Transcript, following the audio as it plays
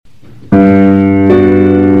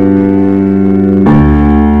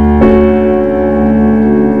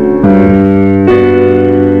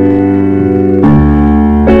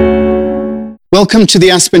Welcome to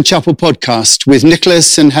the Aspen Chapel podcast with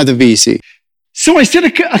Nicholas and Heather Veazey. So I said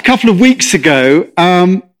a couple of weeks ago,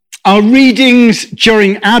 our readings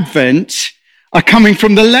during Advent are coming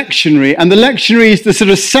from the lectionary. And the lectionary is the sort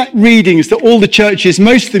of set readings that all the churches,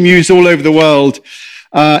 most of them use all over the world,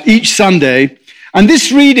 each Sunday. And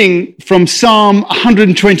this reading from Psalm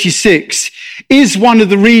 126 is one of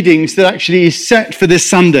the readings that actually is set for this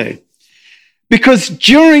Sunday. Because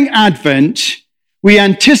during Advent, we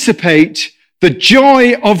anticipate the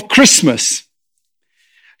joy of Christmas.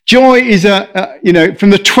 Joy is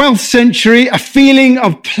from the 12th century, a feeling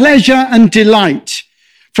of pleasure and delight.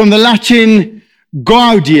 From the Latin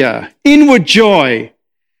gaudia, inward joy,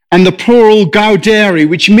 and the plural gaudere,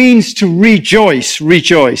 which means to rejoice,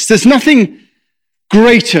 rejoice. There's nothing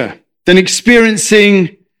greater than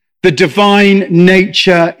experiencing the divine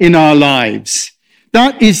nature in our lives.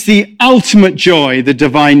 That is the ultimate joy, the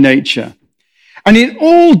divine nature. And in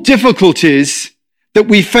all difficulties that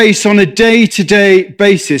we face on a day-to-day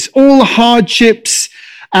basis, all the hardships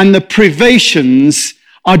and the privations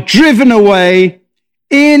are driven away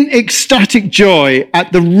in ecstatic joy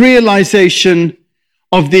at the realization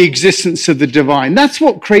of the existence of the divine. That's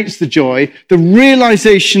what creates the joy, the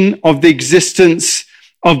realization of the existence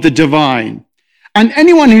of the divine. And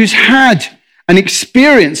anyone who's had an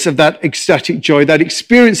experience of that ecstatic joy, that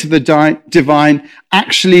experience of the divine,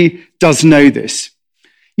 actually does know this.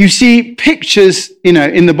 You see pictures,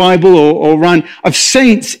 in the Bible or around of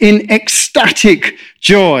saints in ecstatic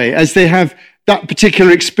joy as they have that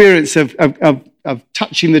particular experience of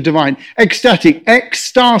touching the divine. Ecstatic,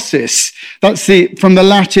 ecstasis. That's from the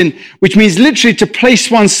Latin, which means literally to place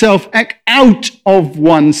oneself out of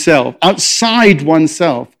oneself, outside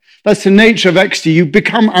oneself. That's the nature of ecstasy. You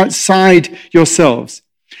become outside yourselves.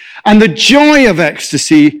 And the joy of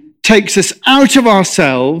ecstasy takes us out of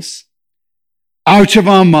ourselves, out of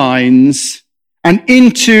our minds, and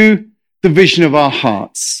into the vision of our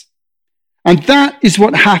hearts. And that is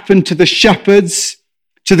what happened to the shepherds,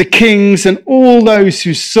 to the kings, and all those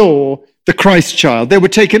who saw the Christ child. They were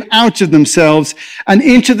taken out of themselves and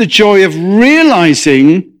into the joy of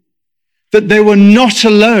realizing that they were not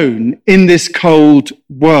alone in this cold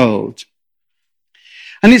world.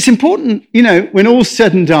 And it's important, when all's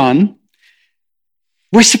said and done,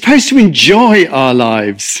 we're supposed to enjoy our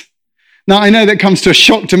lives. Now, I know that comes to a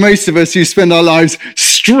shock to most of us who spend our lives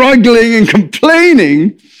struggling and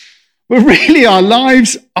complaining, but really our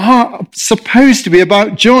lives are supposed to be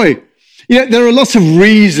about joy. There are lots of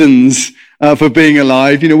reasons for being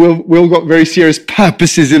alive. We've all got very serious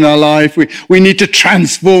purposes in our life. We need to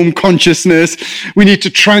transform consciousness. We need to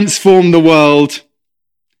transform the world.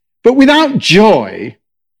 But without joy,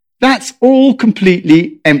 that's all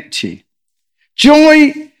completely empty.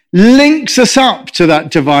 Joy links us up to that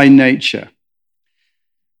divine nature.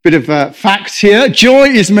 Bit of facts here. Joy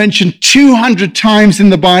is mentioned 200 times in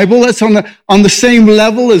the Bible. That's on the same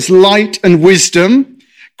level as light and wisdom.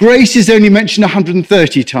 Grace is only mentioned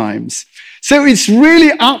 130 times. So it's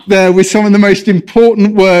really up there with some of the most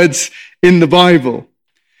important words in the Bible.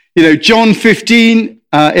 John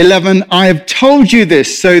 15:11, I have told you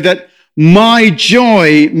this so that my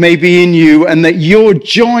joy may be in you and that your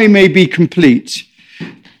joy may be complete.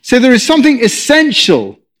 So there is something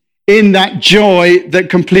essential in that joy that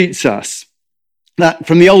completes us. That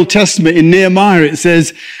from the Old Testament in Nehemiah, it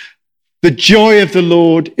says, the joy of the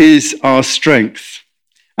Lord is our strength.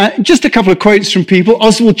 Just a couple of quotes from people.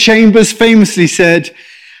 Oswald Chambers famously said,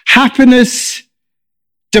 happiness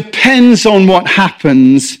depends on what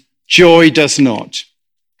happens, joy does not.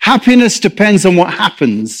 Happiness depends on what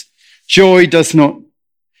happens, joy does not.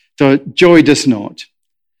 Joy does not.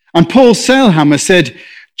 And Paul Sailhammer said,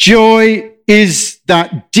 joy is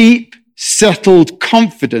that deep, settled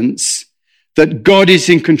confidence that God is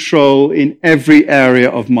in control in every area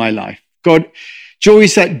of my life. Joy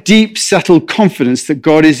is that deep, settled confidence that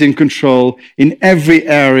God is in control in every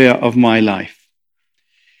area of my life.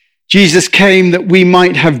 Jesus came that we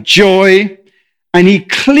might have joy, and he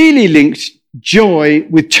clearly linked joy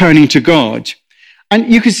with turning to God. And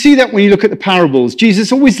you can see that when you look at the parables.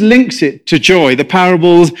 Jesus always links it to joy. The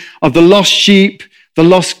parables of the lost sheep, the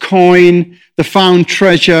lost coin, the found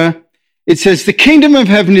treasure. It says, the kingdom of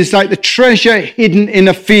heaven is like the treasure hidden in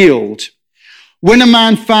a field. When a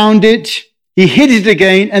man found it, he hid it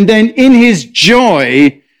again, and then in his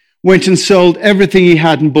joy went and sold everything he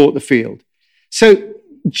had and bought the field. So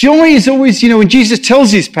joy is always, when Jesus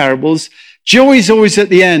tells these parables, joy is always at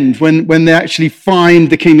the end when they actually find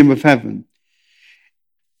the kingdom of heaven.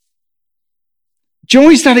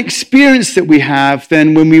 Joy is that experience that we have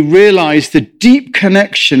then when we realize the deep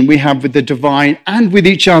connection we have with the divine and with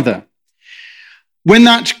each other. when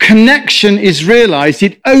that connection is realized,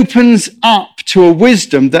 it opens up to a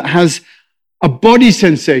wisdom that has a body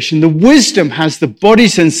sensation. The wisdom has the body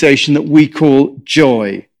sensation that we call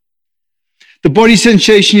joy. The body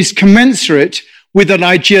sensation is commensurate with that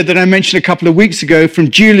idea that I mentioned a couple of weeks ago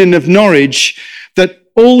from Julian of Norwich, that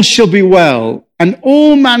all shall be well and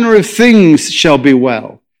all manner of things shall be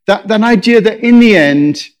well. That idea that in the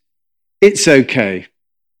end, it's okay.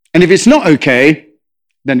 And if it's not okay,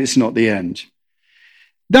 then it's not the end.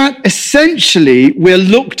 That essentially we're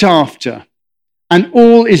looked after and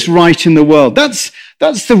all is right in the world. That's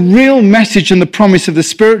the real message and the promise of the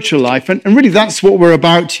spiritual life. And really that's what we're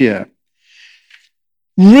about here.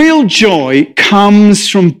 Real joy comes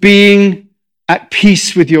from being at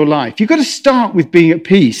peace with your life. You've got to start with being at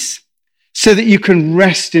peace so that you can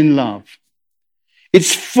rest in love.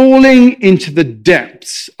 It's falling into the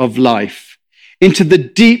depths of life, into the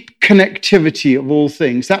deep connectivity of all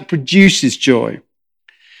things. That produces joy.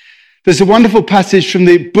 There's a wonderful passage from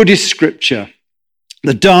the Buddhist scripture,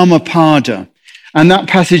 the Dhammapada, and that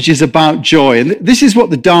passage is about joy. And this is what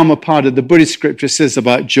the Dhammapada, the Buddhist scripture, says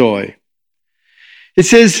about joy. It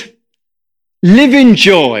says, live in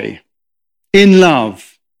joy, in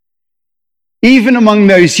love, even among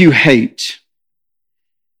those you hate.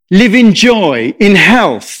 Live in joy, in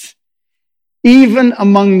health, even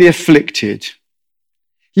among the afflicted.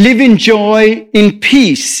 Live in joy, in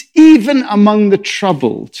peace, even among the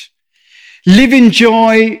troubled. Live in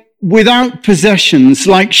joy without possessions,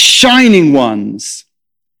 like shining ones.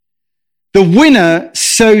 The winner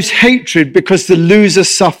sows hatred because the loser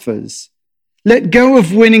suffers. Let go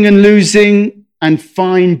of winning and losing and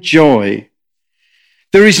find joy.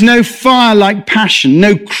 There is no fire like passion,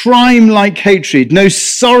 no crime like hatred, no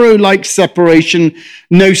sorrow like separation,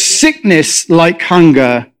 no sickness like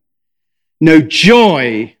hunger, no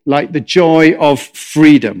joy like the joy of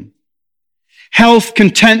freedom. Health,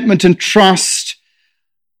 contentment, and trust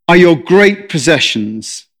are your great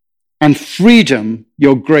possessions, and freedom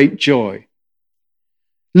your great joy.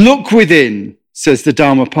 Look within, says the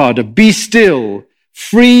Dhammapada, be still,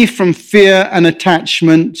 free from fear and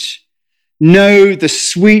attachment. Know the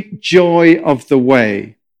sweet joy of the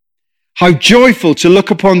way. How joyful to look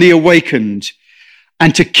upon the awakened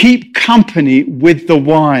and to keep company with the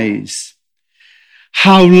wise.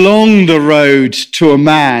 How long the road to a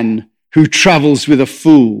man who travels with a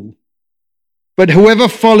fool. But whoever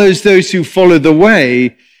follows those who follow the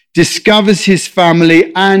way discovers his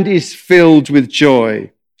family and is filled with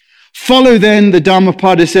joy. Follow then, the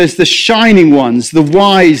Dhammapada says, the shining ones, the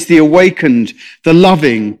wise, the awakened, the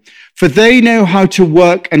loving, for they know how to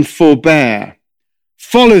work and forbear.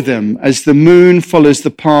 Follow them as the moon follows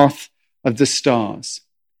the path of the stars.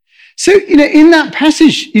 So, in that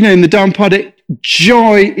passage, in the Dhammapada,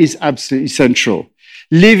 joy is absolutely central.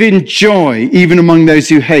 Live in joy, even among those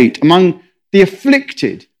who hate, among the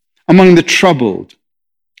afflicted, among the troubled.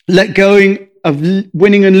 Let go of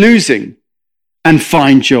winning and losing and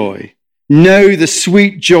find joy. Know the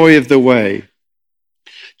sweet joy of the way.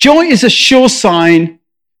 Joy is a sure sign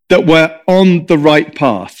that we're on the right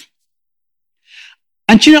path.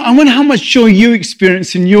 And I wonder how much joy you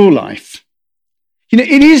experience in your life.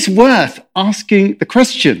 It is worth asking the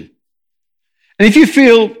question. And if you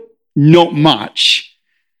feel not much,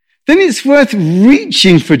 then it's worth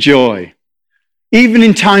reaching for joy, even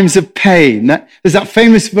in times of pain. There's that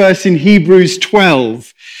famous verse in Hebrews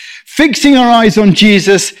 12, fixing our eyes on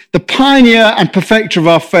Jesus, the pioneer and perfecter of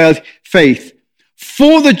our faith.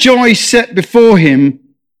 For the joy set before him,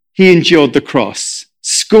 he endured the cross,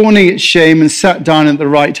 scorning its shame, and sat down at the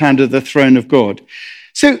right hand of the throne of God.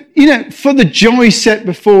 So, for the joy set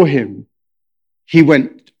before him, he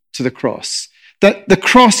went to the cross. That the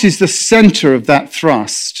cross is the center of that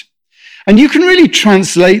thrust. And you can really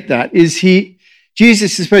translate that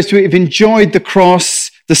Jesus is supposed to have enjoyed the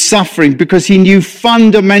cross, the suffering, because he knew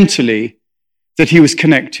fundamentally that he was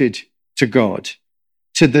connected to God,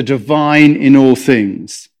 to the divine in all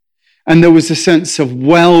things. And there was a sense of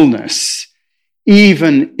wellness,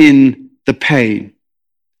 even in the pain.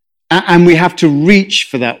 And we have to reach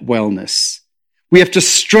for that wellness. We have to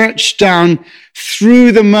stretch down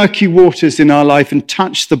through the murky waters in our life and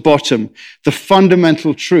touch the bottom, the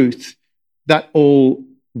fundamental truth that all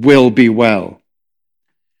will be well.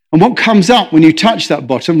 And what comes up when you touch that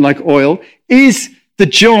bottom, like oil, is the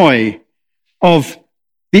joy of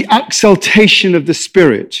the exaltation of the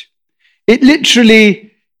Spirit. It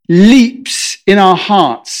literally leaps in our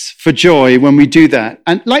hearts for joy when we do that.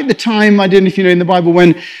 And like the time, I don't know if you know in the Bible,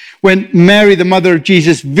 when Mary, the mother of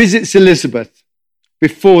Jesus, visits Elizabeth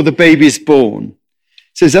before the baby is born.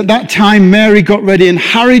 It says, at that time, Mary got ready and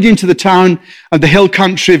hurried into the town of the hill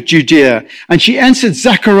country of Judea. And she entered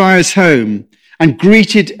Zechariah's home and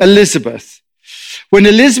greeted Elizabeth. When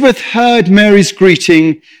Elizabeth heard Mary's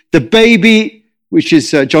greeting, the baby, which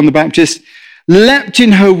is John the Baptist, leapt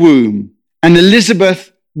in her womb, and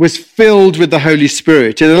Elizabeth was filled with the Holy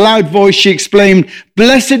Spirit. In a loud voice, she exclaimed,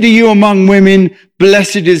 "Blessed are you among women,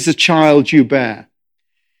 blessed is the child you bear."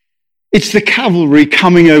 It's the cavalry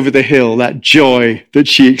coming over the hill, that joy that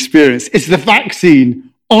she experienced. It's the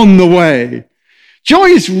vaccine on the way. Joy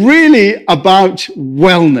is really about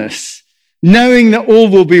wellness, knowing that all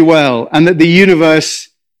will be well and that the universe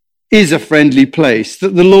is a friendly place,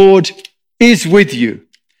 that the Lord is with you.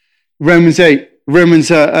 Romans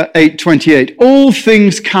 8:28. All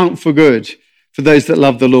things count for good for those that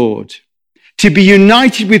love the Lord. To be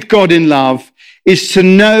united with God in love is to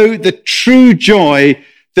know the true joy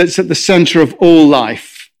that's at the center of all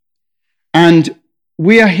life. And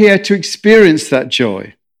we are here to experience that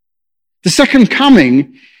joy. The second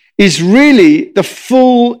coming is really the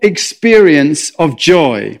full experience of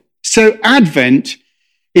joy. So Advent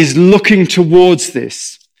is looking towards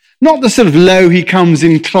this. Not the sort of lo, he comes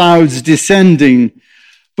in clouds descending,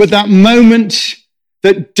 but that moment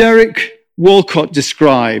that Derek Walcott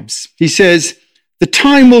describes. He says, the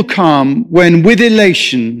time will come when with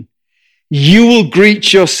elation, you will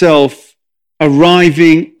greet yourself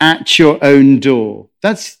arriving at your own door.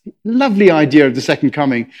 That's a lovely idea of the second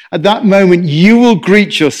coming. At that moment, you will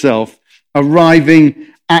greet yourself arriving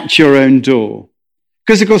at your own door.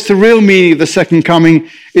 Because, of course, the real meaning of the second coming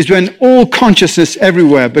is when all consciousness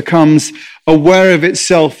everywhere becomes aware of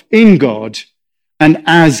itself in God and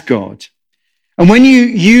as God. And when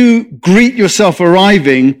you greet yourself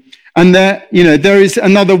arriving, and there is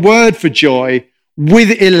another word for joy,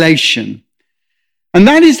 with elation. And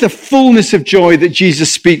that is the fullness of joy that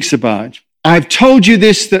Jesus speaks about. I've told you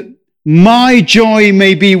this, that my joy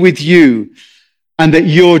may be with you and that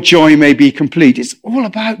your joy may be complete. It's all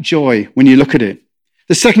about joy when you look at it.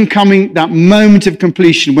 The second coming, that moment of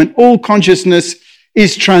completion when all consciousness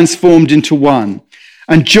is transformed into one.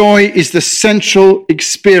 And joy is the central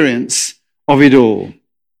experience of it all.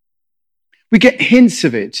 We get hints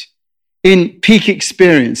of it in peak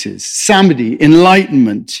experiences, samadhi,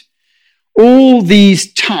 enlightenment. All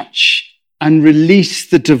these touch and release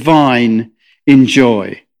the divine in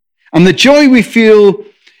joy. And the joy we feel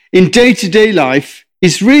in day-to-day life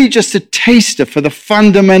is really just a taster for the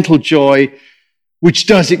fundamental joy which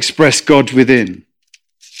does express God within.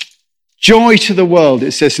 Joy to the world,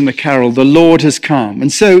 it says in the carol, the Lord has come.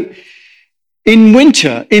 And so in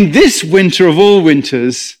winter, in this winter of all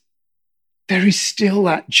winters, there is still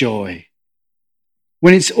that joy.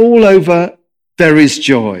 When it's all over, there is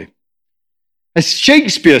joy. As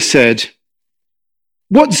Shakespeare said,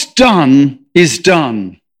 what's done is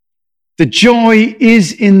done. The joy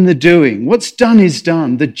is in the doing. What's done is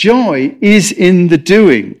done. The joy is in the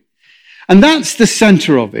doing. And that's the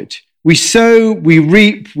center of it. We sow, we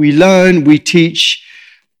reap, we learn, we teach.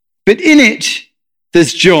 But in it,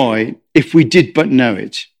 there's joy if we did but know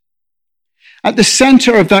it. At the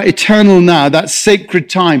center of that eternal now, that sacred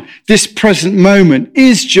time, this present moment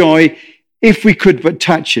is joy if we could but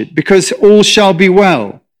touch it, because all shall be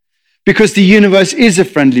well, because the universe is a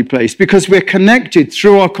friendly place, because we're connected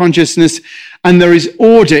through our consciousness and there is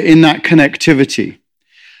order in that connectivity.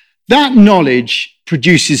 That knowledge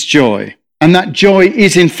produces joy, and that joy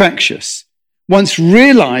is infectious. Once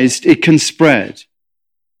realized, it can spread.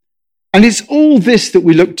 And it's all this that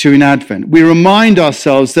we look to in Advent. We remind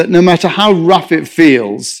ourselves that no matter how rough it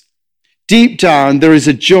feels, deep down there is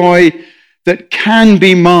a joy that can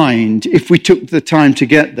be mined if we took the time to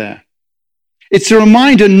get there. It's a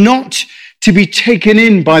reminder not to be taken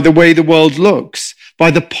in by the way the world looks,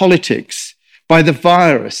 by the politics, by the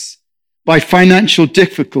virus, by financial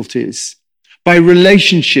difficulties, by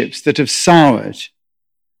relationships that have soured.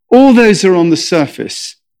 All those are on the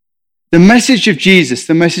surface. The message of Jesus,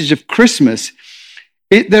 the message of Christmas,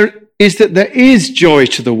 is that there is joy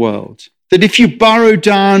to the world. That if you burrow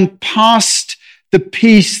down past the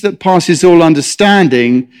peace that passes all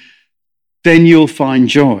understanding, then you'll find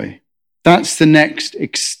joy. That's the next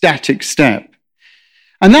ecstatic step.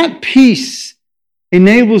 And that peace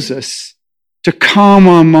enables us to calm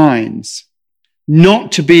our minds,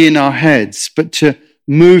 not to be in our heads, but to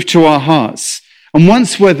move to our hearts. And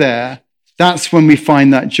once we're there, that's when we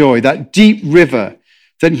find that joy, that deep river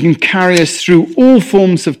that can carry us through all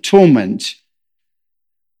forms of torment,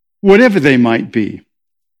 whatever they might be.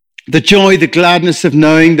 The joy, the gladness of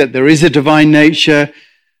knowing that there is a divine nature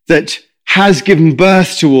that has given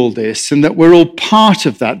birth to all this and that we're all part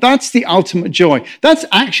of that. That's the ultimate joy. That's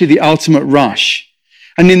actually the ultimate rush.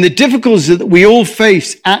 And in the difficulties that we all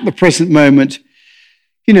face at the present moment,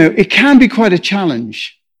 it can be quite a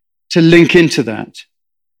challenge to link into that.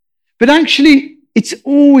 But actually, it's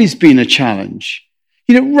always been a challenge.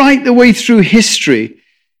 Right the way through history,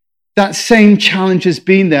 that same challenge has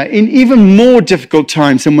been there in even more difficult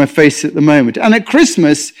times than we're facing at the moment. And at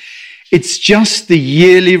Christmas, it's just the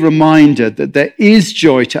yearly reminder that there is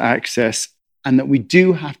joy to access and that we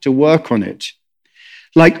do have to work on it.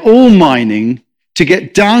 Like all mining, to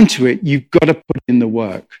get down to it, you've got to put in the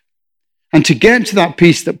work. And to get to that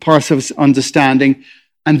peace that passes understanding,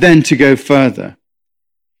 and then to go further.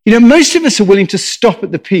 Most of us are willing to stop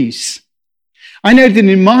at the peace. I know that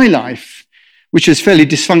in my life, which was fairly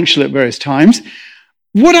dysfunctional at various times,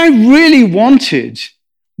 what I really wanted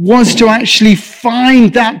was to actually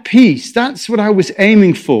find that peace. That's what I was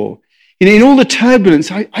aiming for. In all the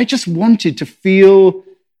turbulence, I just wanted to feel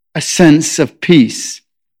a sense of peace.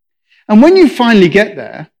 And when you finally get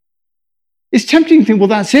there, it's tempting to think, well,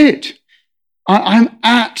 that's it. I'm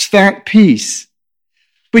at that peace.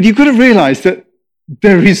 But you've got to realize that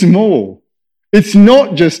there is more. It's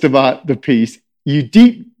not just about the peace. You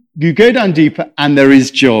go down deeper and there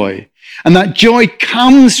is joy. And that joy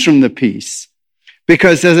comes from the peace.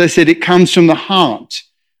 Because, as I said, it comes from the heart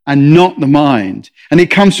and not the mind. And it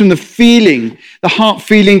comes from the heart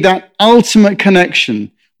feeling that ultimate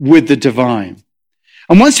connection with the divine.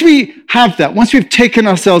 And once we have that, once we've taken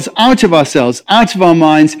ourselves, out of our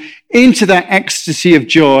minds, into that ecstasy of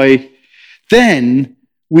joy, then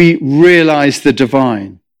we realize the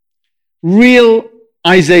divine.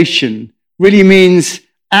 Realization really means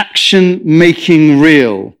action making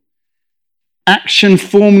real. Action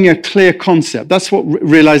forming a clear concept. That's what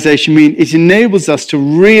realization means. It enables us to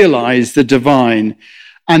realize the divine.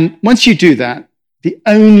 And once you do that, the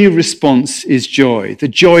only response is joy. The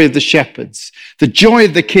joy of the shepherds, the joy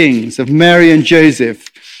of the kings, of Mary and Joseph,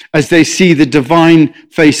 as they see the divine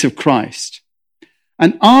face of Christ.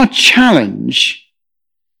 And our challenge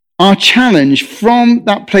from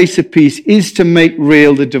that place of peace is to make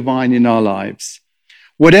real the divine in our lives,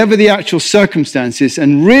 whatever the actual circumstances,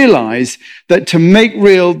 and realize that to make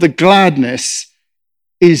real the gladness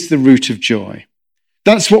is the root of joy.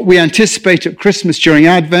 That's what we anticipate at Christmas during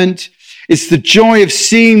Advent. It's the joy of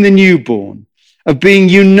seeing the newborn, of being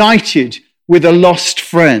united with a lost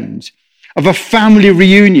friend, of a family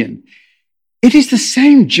reunion. It is the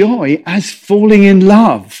same joy as falling in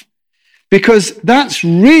love, because that's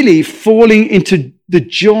really falling into the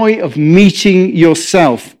joy of meeting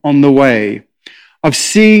yourself on the way, of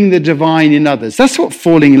seeing the divine in others. That's what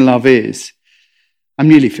falling in love is. I'm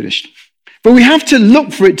nearly finished. But we have to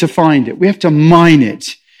look for it to find it. We have to mine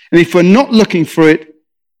it. And if we're not looking for it,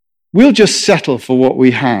 we'll just settle for what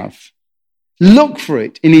we have. Look for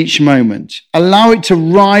it in each moment. Allow it to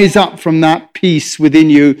rise up from that peace within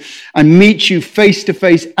you and meet you face to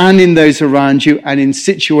face and in those around you and in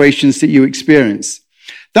situations that you experience.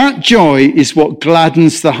 That joy is what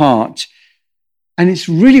gladdens the heart. And it's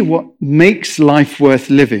really what makes life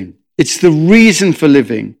worth living. It's the reason for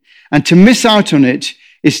living. And to miss out on it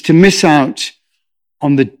is to miss out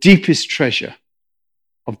on the deepest treasure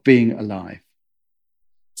of being alive.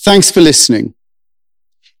 Thanks for listening.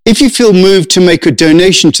 If you feel moved to make a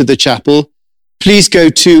donation to the chapel, please go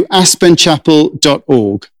to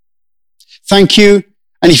aspenchapel.org. Thank you.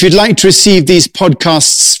 And if you'd like to receive these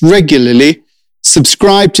podcasts regularly,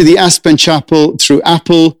 subscribe to the Aspen Chapel through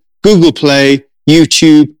Apple, Google Play,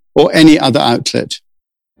 YouTube, or any other outlet.